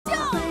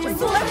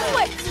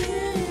兄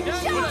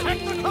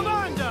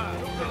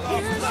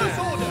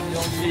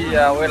弟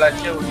呀，为了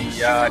救你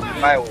呀，你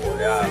卖我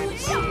呀！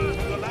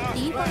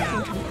敌方工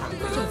程塔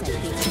正在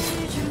推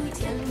进。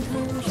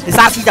你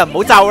沙士就唔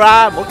好咒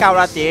啦，唔好救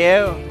啦，屌！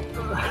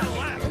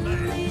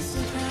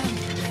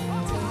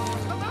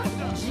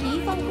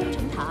敵方工程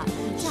塔已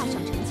架上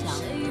城牆。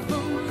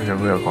佢有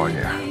冇有講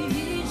嘢啊？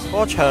嗰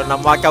個長林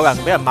話救人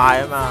俾人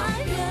賣啊嘛，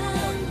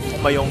我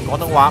咪用廣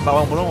東話，唔係我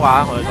用普通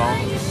話同佢講，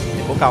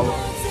你唔好救。廣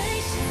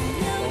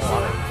東話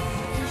嚟。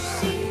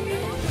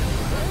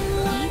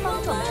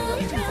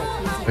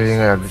佢應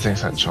該有啲精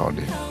神錯亂。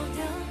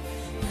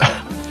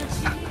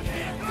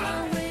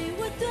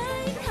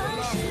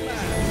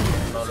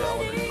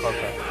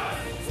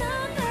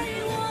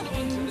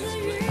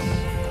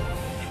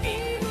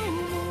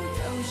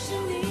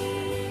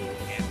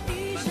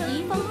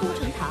敌方工程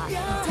塔已架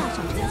上城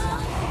墙。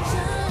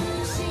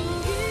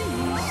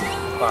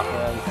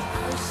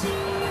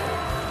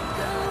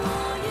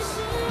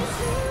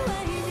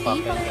敌方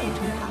工程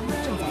塔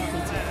正在推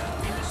进。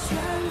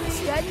全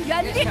员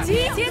列集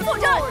结作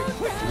战！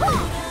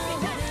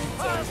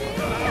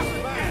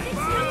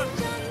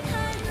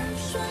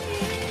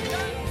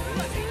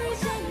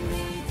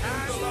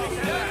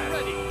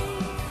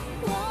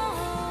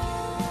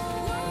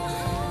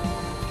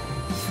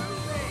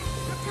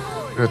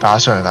佢打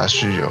上嚟，但係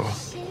輸咗。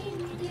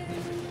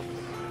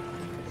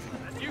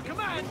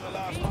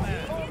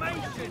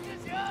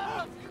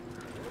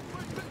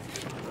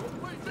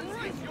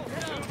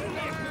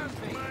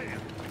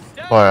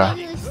喂啊！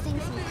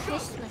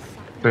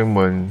正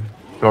門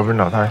嗰邊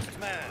樓梯，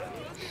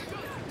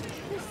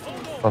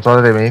落咗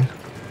喺地面，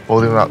冇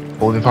點啦，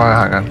冇點翻去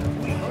行緊。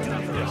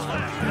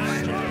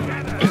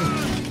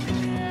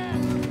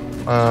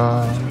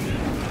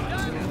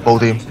冇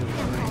點，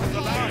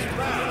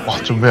哇！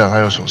仲俾人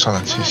喺度重生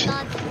啊！黐線，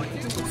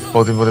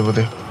冇點冇點冇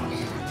點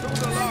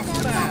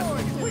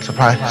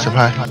 ，supply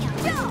supply。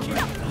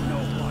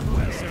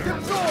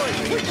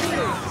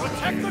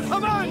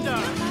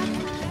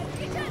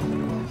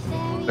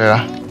嚟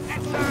啦！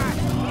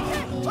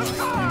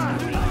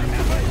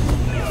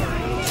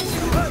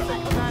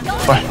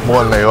喂，冇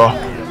人嚟喎！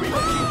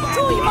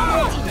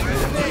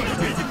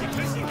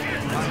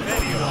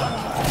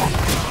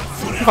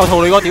球圖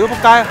嚟個屌仆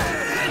街！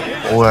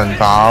冇人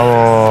打喎！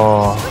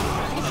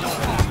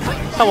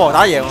得喎，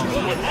打得贏喎！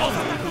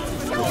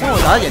因為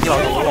打得贏條球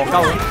圖戇鳩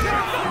嘅。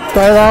梗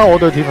係啦，我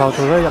對條球圖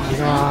都喺入面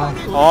啊嘛。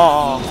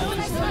哦，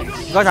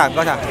唔該晒，唔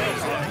該晒。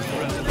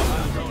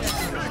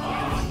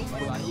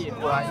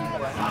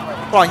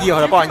幫人醫啊，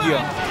佢就幫人醫啊！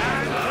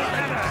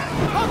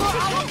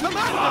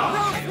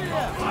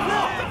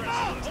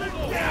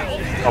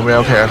後面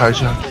有騎啊，睇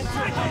住。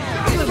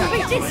準備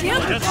進行，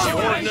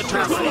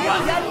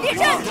列陣。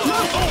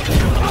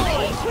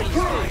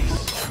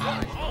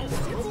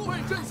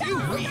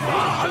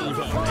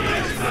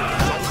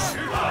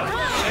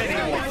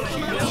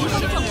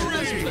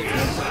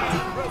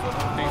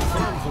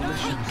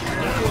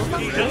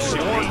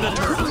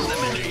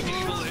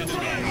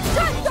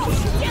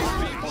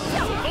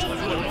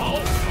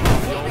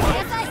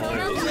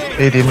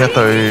A 點一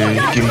對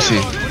劍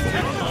士，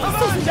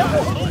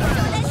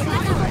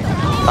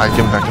大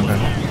劍大劍大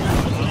劍。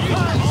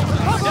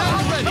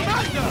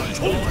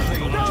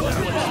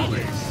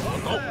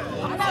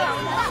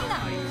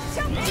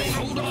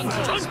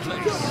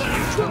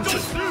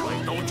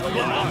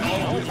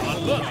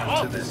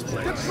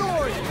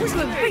準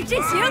備進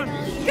行，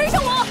跟上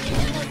我。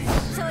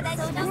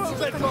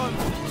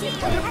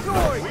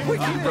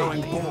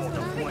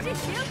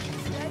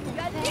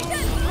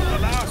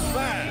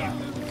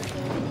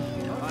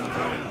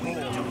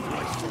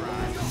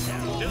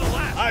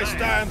I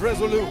stand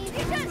resolute.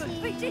 准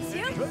备进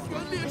行。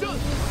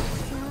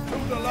To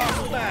the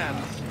last man.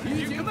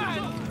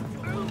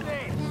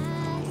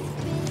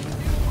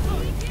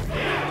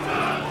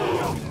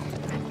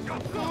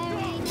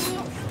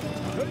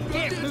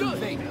 Get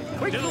moving.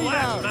 To the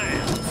last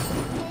man.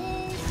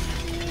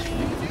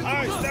 I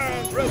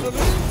stand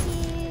resolute.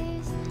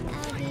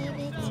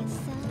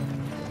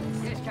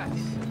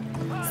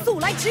 速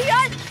来驰援！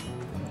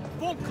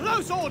 For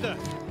close order.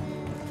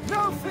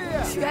 No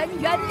fear. 全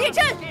员列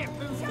阵！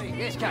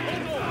 Yes,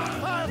 Captain.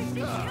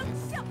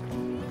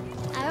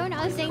 I don't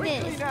know sing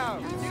this.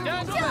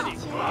 Stand ready.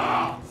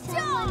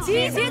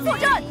 集结作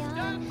战！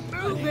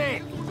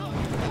 Moving.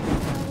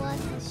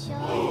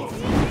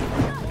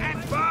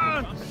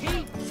 Advance.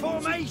 Keep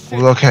formation.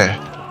 好多騎，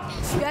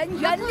全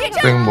员列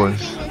阵！正門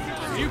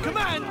You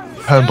command.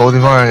 向寶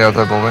點方向有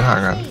隊步兵行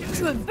緊。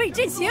准备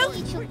进行，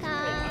集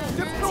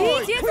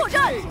結作戰！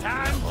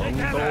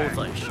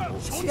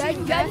全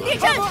員列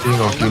陣！邊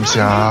個劍士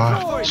啊？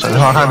水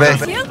花咖啡。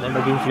你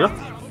咪劍士咯。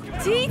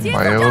集結唔係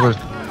啊，嗰度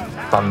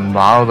燉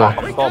把嗰度。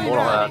唔好落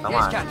去啊，等埋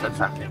陣陣。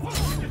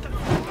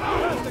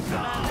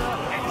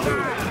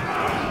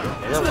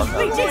準備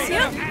進行，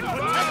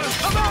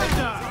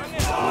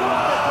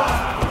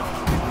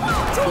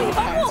注意防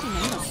護。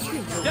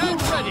 Stand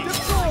ready.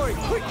 Deploy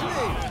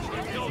quickly.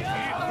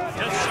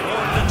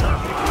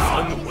 三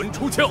魂出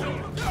鞘。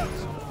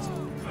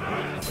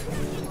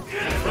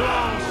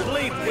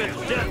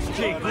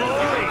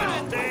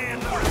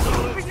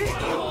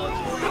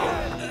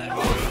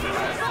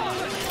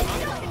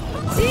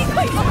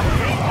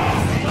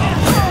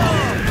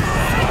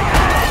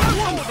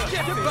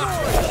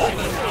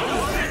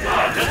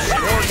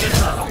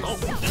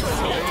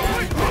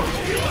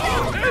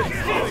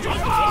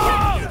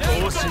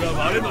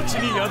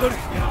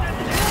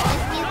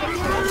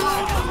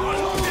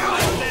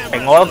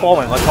明我都光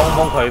明我衝鋒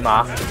佢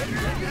嘛。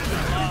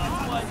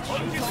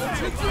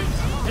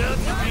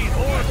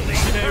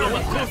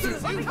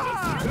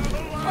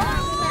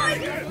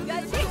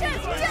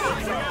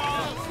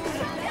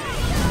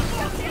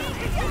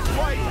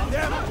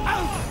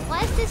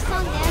Why is this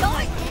song there?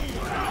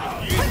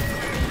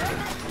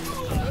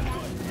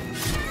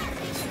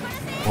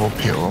 好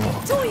嫖啊嘛！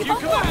注意防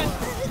护！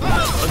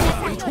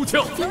出鞘！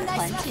金环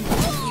技能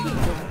运用。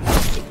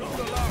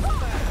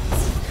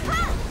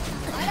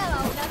来了，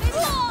我没错。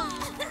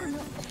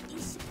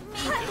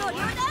多榴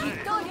弹，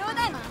多榴弹！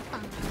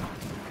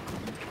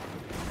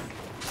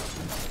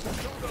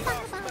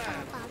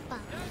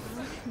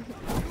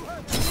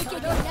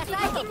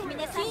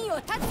金を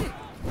断つ。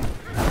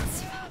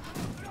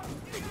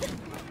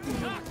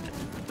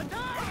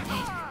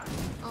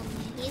Oh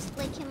man, he's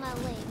flicking my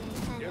leg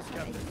and it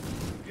kind of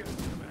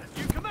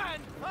You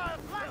command!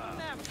 Flatten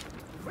them!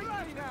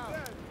 Quickly now!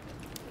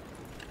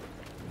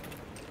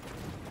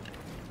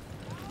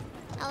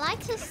 I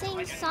like to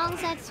sing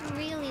songs that's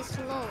really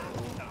slow.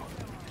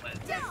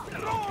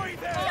 Destroy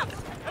them!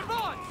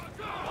 Advance!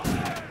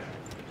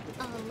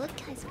 Oh, look,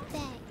 he's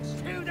back.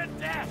 To the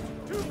death!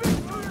 To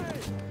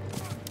victory!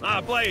 My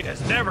blade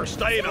has never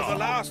stayed on. The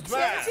last 前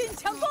man! 进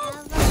强攻！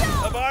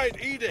 Abide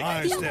edict!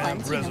 I 金环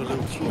stand 技能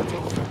resolute. 确诊。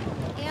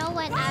 You know,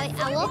 when I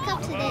woke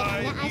up today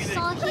and then I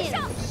saw him,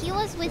 he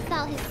was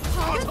without his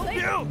coat.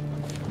 You!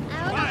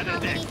 I don't know how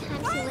many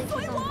times he licked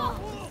his own balls.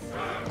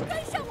 跟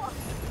上我！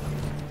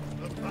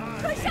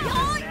跟上我！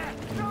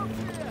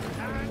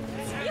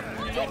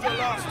 The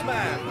last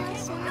man!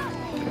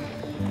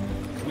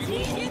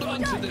 Hold on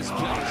to this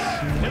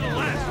In the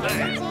last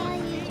man!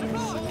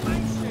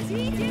 集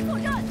结作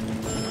战！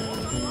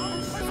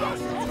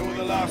 To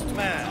the last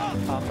man!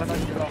 啊，跟他一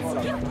到后来。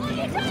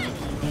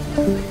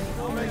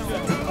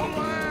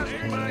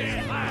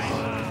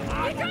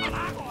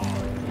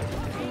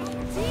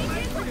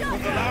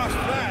 The last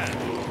man!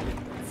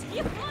 集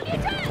合列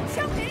阵，向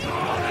北！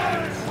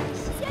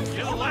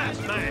 You're the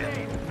last man!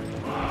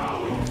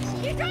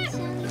 列阵，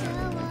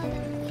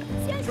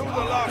 To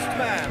the last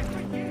man!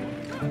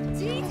 集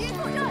结作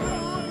战！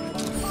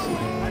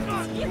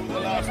 The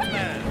last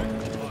man!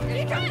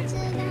 列阵，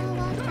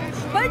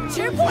奔驰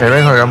破俾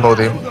佢咁暴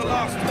點？ The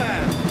last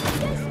man!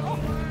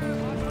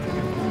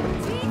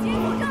 集结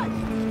作战！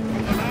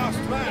 The last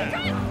man!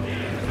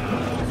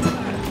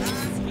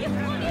 集合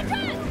列阵，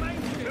集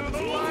结作战！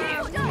 The last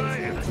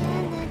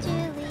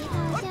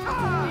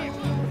man!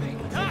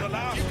 The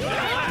last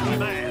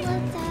man!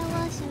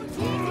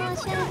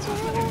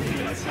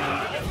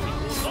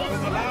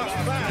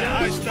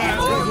 I stand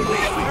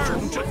resolute.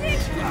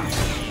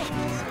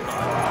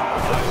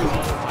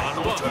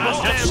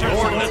 Yes,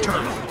 you're the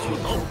turtle.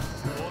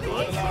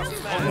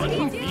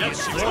 Yes,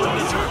 you're the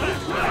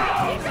turtle.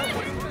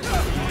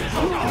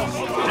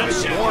 Yes,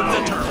 you're the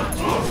turtle.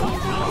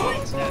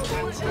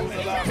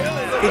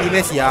 呢件咩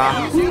事啊？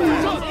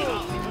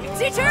疾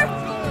驰！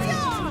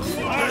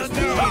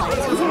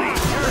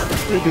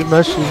 呢點咩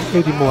事？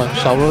呢點冇人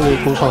手咯，你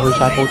估上去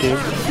晒冇點？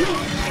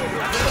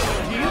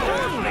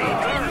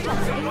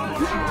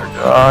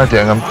啊！啲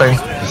人咁冰，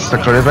食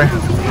咗啲冰。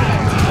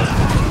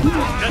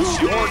 Yes,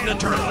 you're the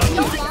turtle.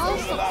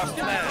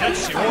 Yes,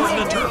 you're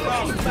the turtle.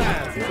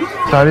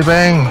 晒啲冰。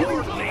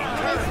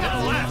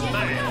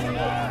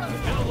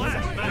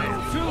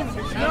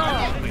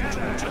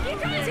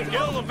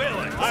 Kill the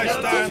villain. I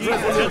stand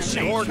resolute. Yes,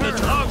 you're the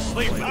turtle. I'm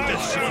sleeping.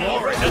 Yes,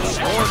 you're the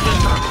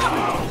turtle.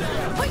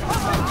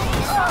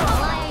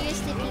 Why are you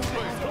sleeping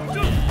forever?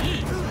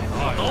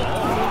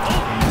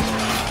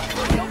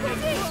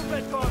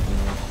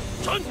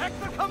 Contact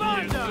the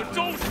commander.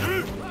 Don't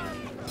shoot.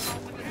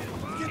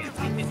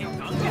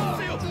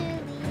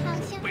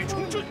 被重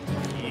振，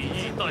以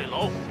逸待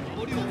劳。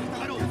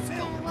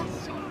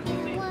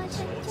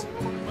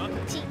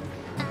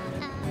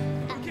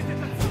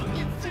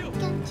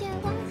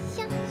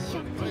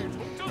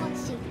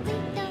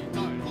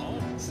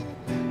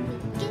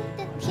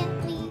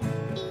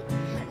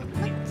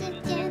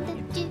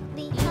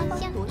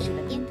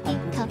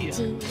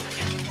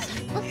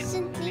不是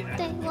你对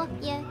我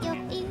也有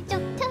一种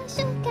特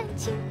殊感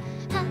情，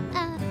哈啊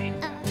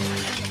啊！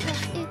我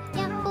欲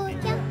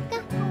要不要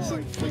告诉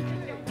你，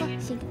我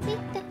心里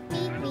的秘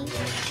密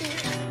是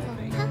我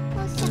好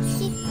像喜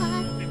欢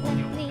了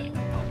你。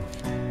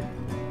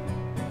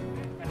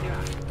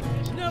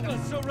 Never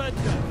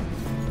surrender.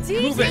 集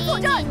结作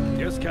战！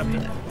 Yes,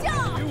 Captain.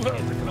 You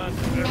heard the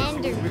commander.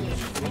 Mandarin.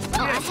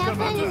 Oh, I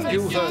haven't.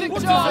 You heard.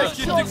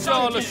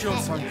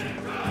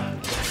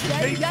 全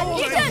员一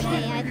阵，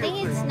 Okay, I think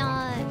it's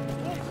not.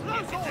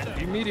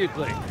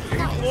 Immediately.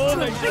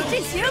 准备进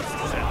行。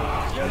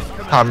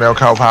下面有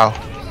靠炮。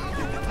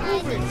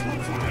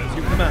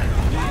 You command.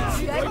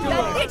 全员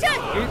列阵，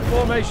 Keep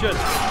formation.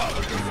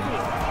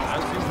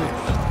 As you wish.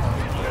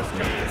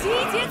 集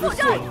作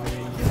战！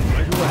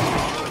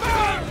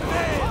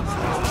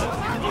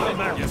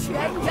全员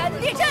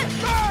列阵！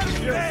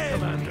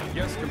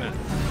 Yes, Commander.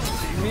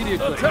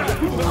 Immediate attack.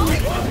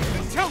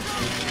 枪！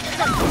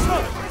战术上！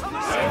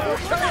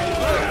准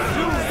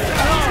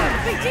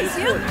备进行！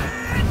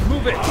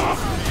 Move it.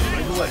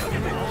 Right away.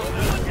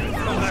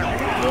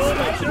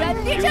 全员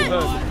列阵！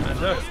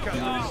 Commander.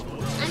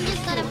 I'm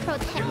just gonna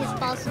protect his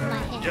balls with my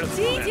hand. 集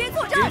结作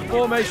战！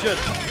 Formation.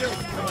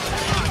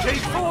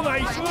 Keep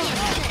formation.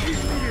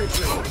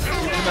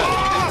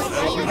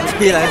 呢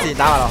兩線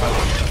打埋落去。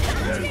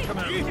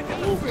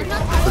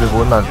佢哋本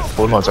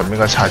來就唔應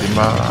該踩點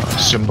啦，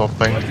輸咁多兵。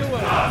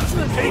準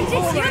備進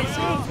行！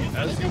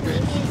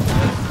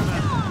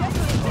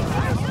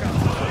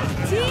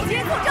集結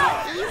作戰！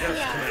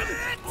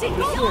進攻！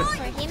 For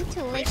him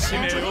to lick that. 全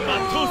员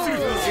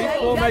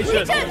列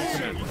阵！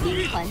兵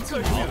团进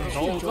入序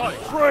中，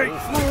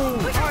 Breakthrough.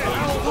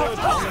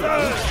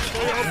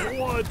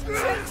 全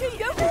军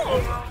援护！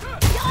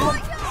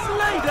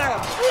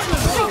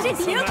准备进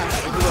行！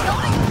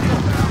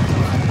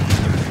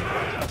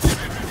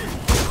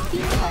兵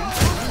团进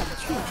入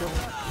序中，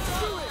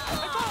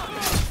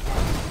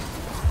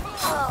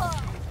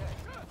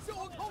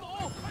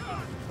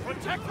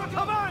 Protect the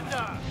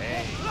commander.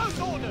 Close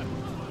order.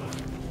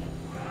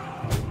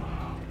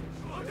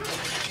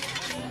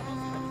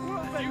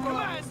 You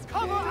guys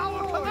cover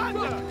our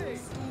commander.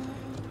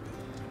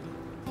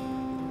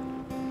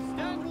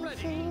 Stand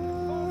ready.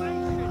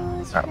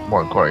 冇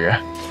人過嚟嘅，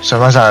上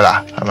翻晒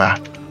啦，係咪啊？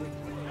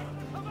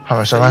係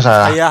咪上翻晒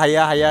啦？係啊係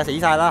啊係啊，死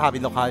晒啦！下邊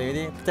6下嗰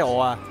啲，即係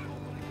我啊！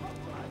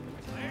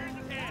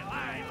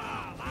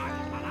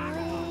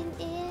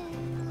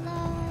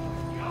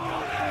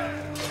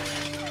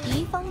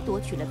 敌方夺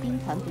取了兵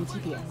团补给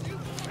点。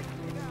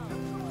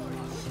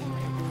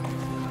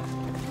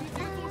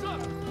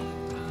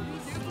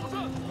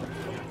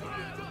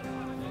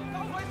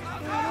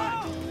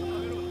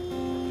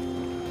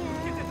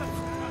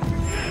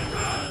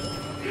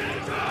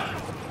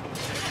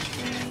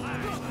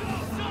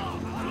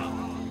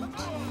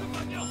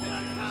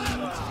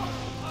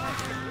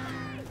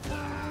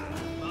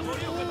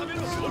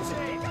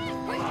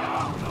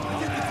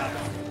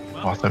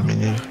 哇！對面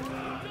啲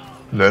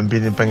兩邊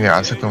啲兵嘅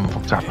顏色都咁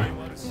複雜嘅。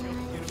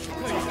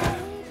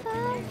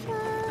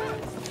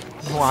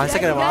冇顏色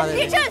嘅話，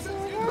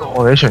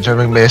我哋啲長槍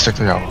兵咩色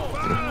都有。呢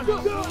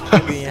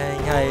邊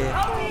係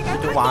叫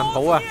做環保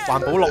啊，環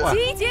保綠啊。集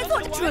結作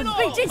戰，準備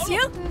進行！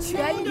全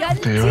員集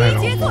屌你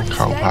結作老母，戰，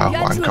全員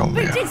玩夠準未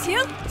啊？備進行！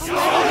全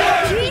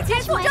員集結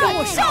作戰，跟我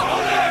上！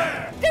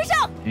跟上！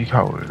依球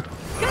嚟。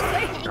跟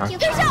隨！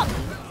跟上！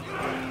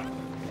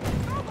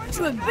準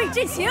備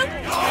進行！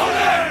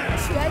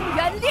全員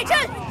列陣！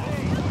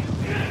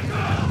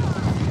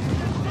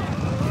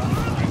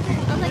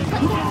 I'm like,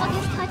 what the fuck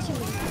is touching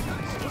me?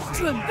 準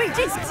備進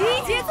行，集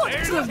結作戰，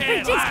準備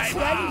進行，全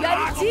員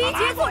集結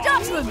作戰，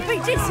準備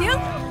進行，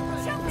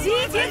集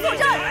結作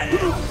戰，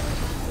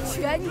全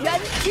員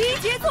集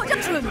結作戰，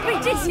準備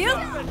進行，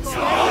全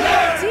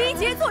員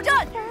集結作戰，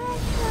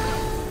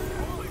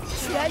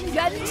全員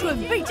準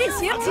備進行，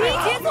集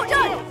結作戰，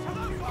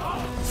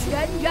全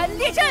員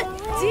列陣，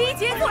集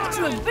結作戰，準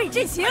備進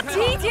行，集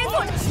結作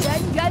戰，全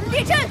員列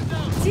陣，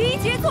集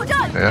結作戰，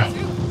嚟啊！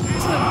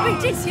準備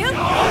進行。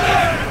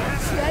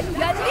 全員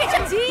列陣，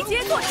集結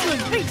作，準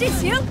備進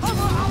行。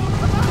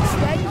全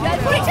員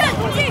列陣，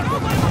進，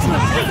準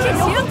備進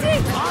行，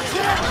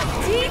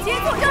集結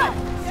作戰，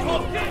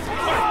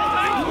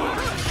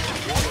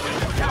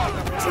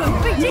準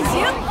備進行。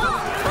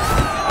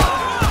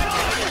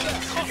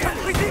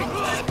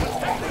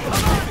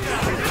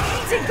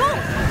進攻，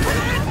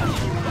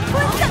分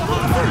散攻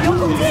擊，自由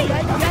攻擊。全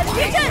員列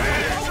陣，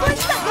分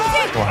散攻擊。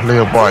哇！呢個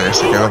波人嘢食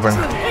幾多兵？準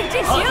備進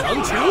行，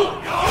集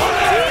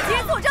結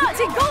作戰，進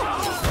攻。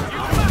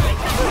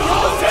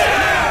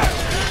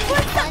 分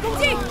散攻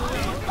擊，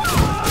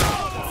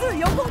自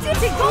由攻擊，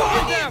進攻，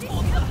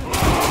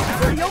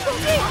自由攻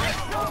擊，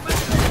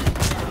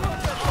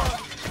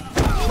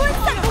分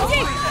散攻擊，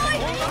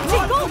進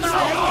攻，全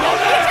員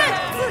列陣，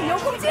自由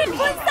攻擊，分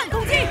散攻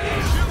擊，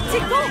進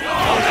攻。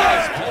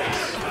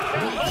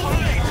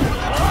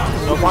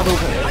有關到佢。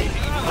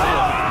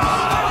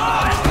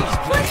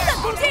分散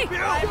攻擊，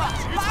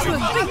準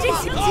備進行，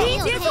集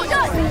結作戰，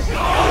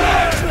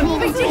準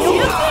備進行。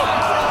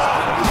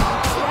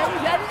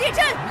 列陣，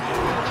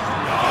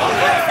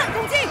分散攻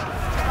擊，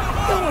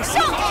跟我上！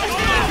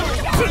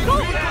進攻，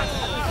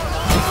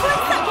分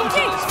散攻擊，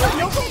自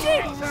由攻擊，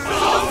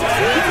集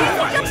結作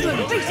戰，準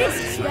備進行，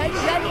全員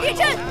列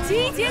陣，集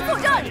結作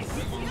戰，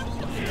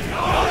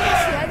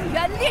全員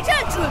列陣，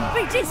準備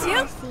進行。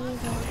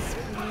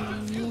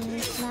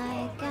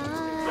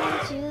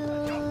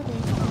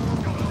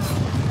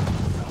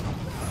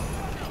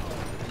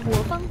 我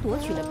方夺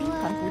取了兵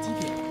团补给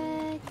点。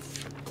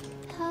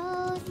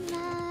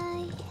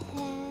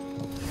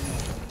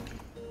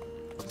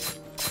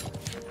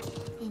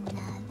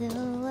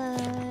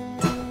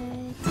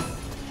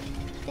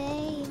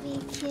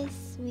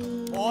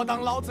 我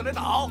当老子的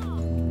岛。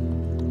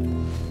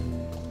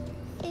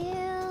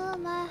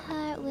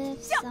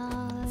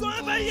准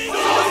备集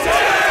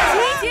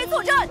结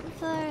作战，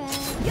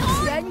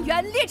全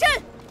员列阵，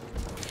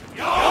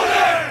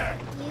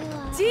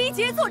集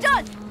结作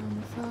战，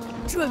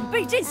准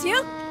备阵型。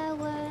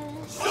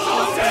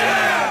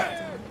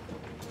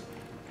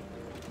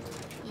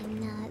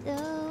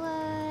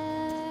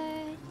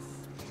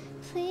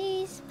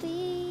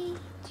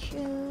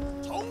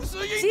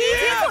集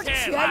结作战，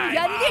全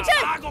员列阵。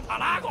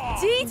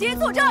集结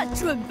作战，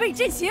准备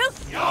阵型。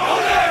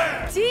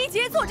集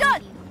结作战，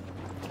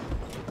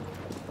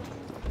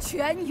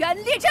全员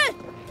列阵。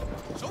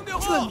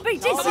准备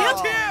阵型。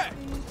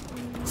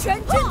全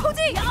军突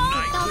击！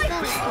到这里，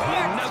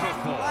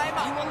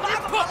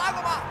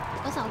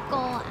多少勾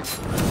啊？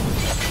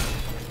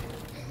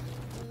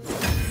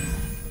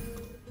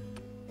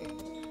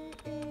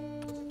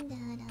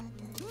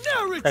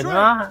頂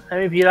啦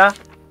MVP 啦！